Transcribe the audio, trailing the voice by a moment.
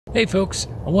Hey folks,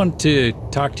 I wanted to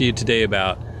talk to you today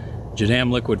about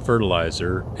JADAM Liquid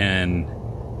Fertilizer and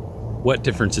what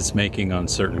difference it's making on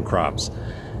certain crops.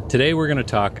 Today we're going to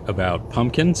talk about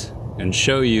pumpkins and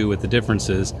show you what the difference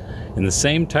is in the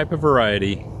same type of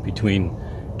variety between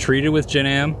treated with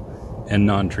JADAM and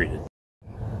non-treated.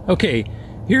 Okay,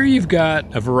 here you've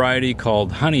got a variety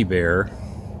called Honey Bear.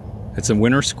 It's a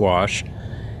winter squash,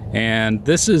 and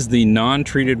this is the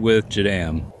non-treated with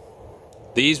JADAM.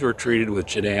 These were treated with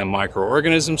JADAM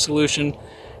microorganism solution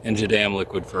and JADAM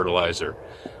liquid fertilizer.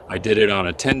 I did it on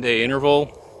a 10-day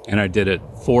interval and I did it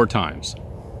 4 times.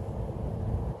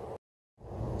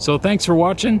 So thanks for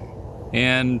watching,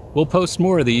 and we'll post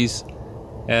more of these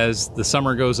as the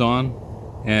summer goes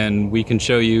on and we can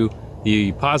show you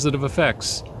the positive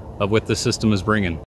effects of what the system is bringing.